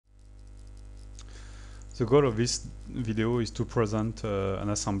The goal of this video is to present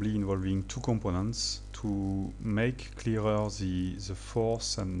an assembly involving two components to make clearer the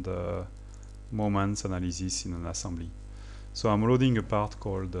force and moments analysis in an assembly. So I'm loading a part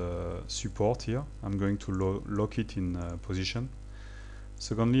called support here. I'm going to lock it in position.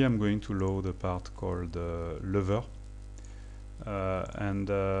 Secondly, I'm going to load a part called lever.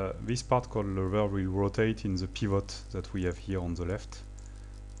 This part called lever will rotate in the pivot that we have here on the left.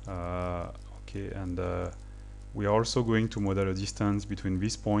 We are also going to model a distance between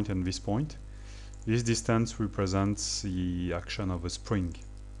this point and this point. This distance represents the action of a spring.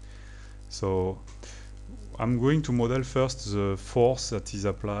 So I'm going to model first the force that is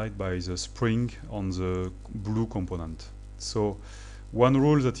applied by the spring on the blue component. So one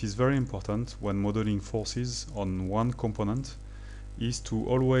rule that is very important when modeling forces on one component is to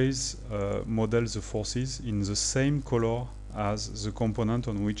always model the forces in the same color as the component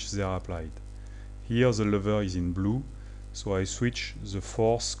on which they are applied. Here the lever is in blue, so I switch the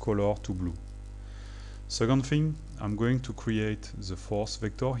force color to blue. Second thing, I'm going to create the force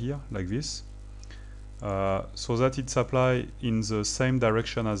vector here, like this, so that it's applied in the same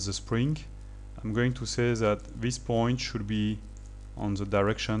direction as the spring. I'm going to say that this point should be on the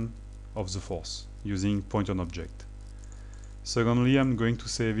direction of the force, using point on object. Secondly, I'm going to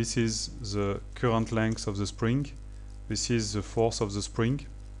say this is the current length of the spring, this is the force of the spring.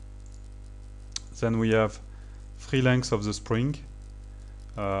 Then we have free length of the spring.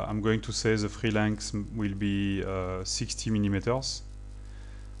 I'm going to say the free length will be 60 millimeters.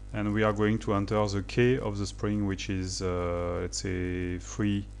 And we are going to enter the K of the spring, which is, let's say,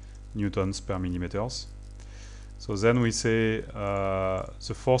 3 newtons per millimeters. So then we say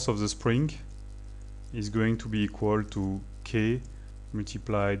the force of the spring is going to be equal to K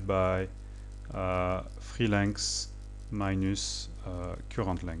multiplied by free length minus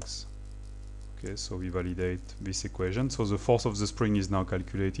current length. Okay, so we validate this equation. So the force of the spring is now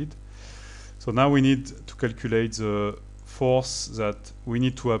calculated. So now we need to calculate the force that we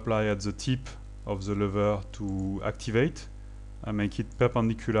need to apply at the tip of the lever to activate and make it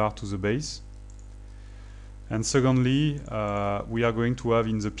perpendicular to the base. And secondly, we are going to have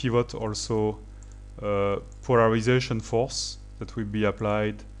in the pivot also polarization force that will be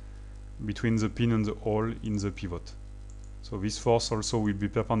applied between the pin and the hole in the pivot. So this force also will be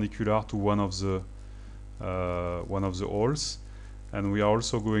perpendicular to one of the holes, and we are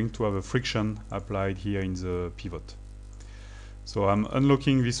also going to have a friction applied here in the pivot. So I'm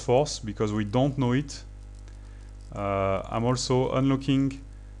unlocking this force because we don't know it. I'm also unlocking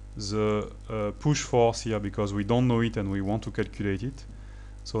the push force here because we don't know it and we want to calculate it.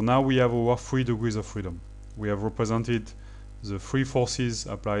 So now we have our 3 degrees of freedom. We have represented the 3 forces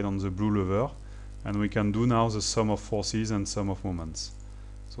applied on the blue lever, and we can do now the sum of forces and sum of moments.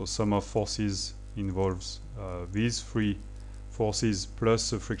 So sum of forces involves these 3 forces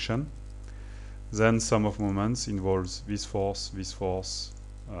plus the friction. Then sum of moments involves this force,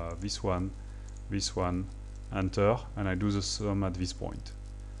 this one, enter, and I do the sum at this point.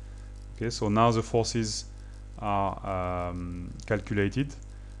 Okay, so now the forces are calculated,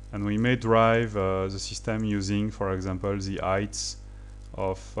 and we may drive the system using, for example, the heights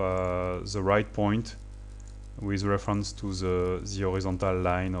of the right point with reference to the horizontal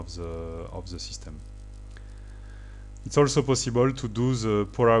line of the system. It's also possible to do the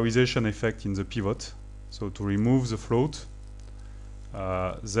polarization effect in the pivot, so to remove the float,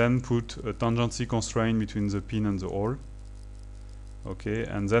 then put a tangency constraint between the pin and the hole, okay,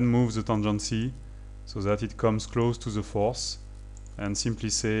 and then move the tangency so that it comes close to the force, and simply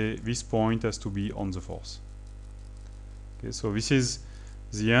say this point has to be on the force. Okay, so this is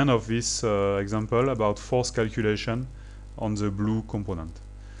the end of this example about force calculation on the blue component.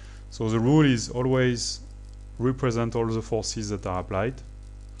 So the rule is always represent all the forces that are applied,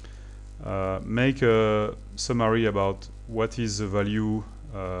 make a summary about what is the value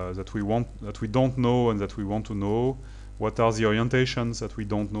that we don't know and that we want to know, what are the orientations that we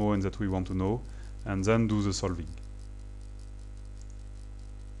don't know and that we want to know, and then do the solving.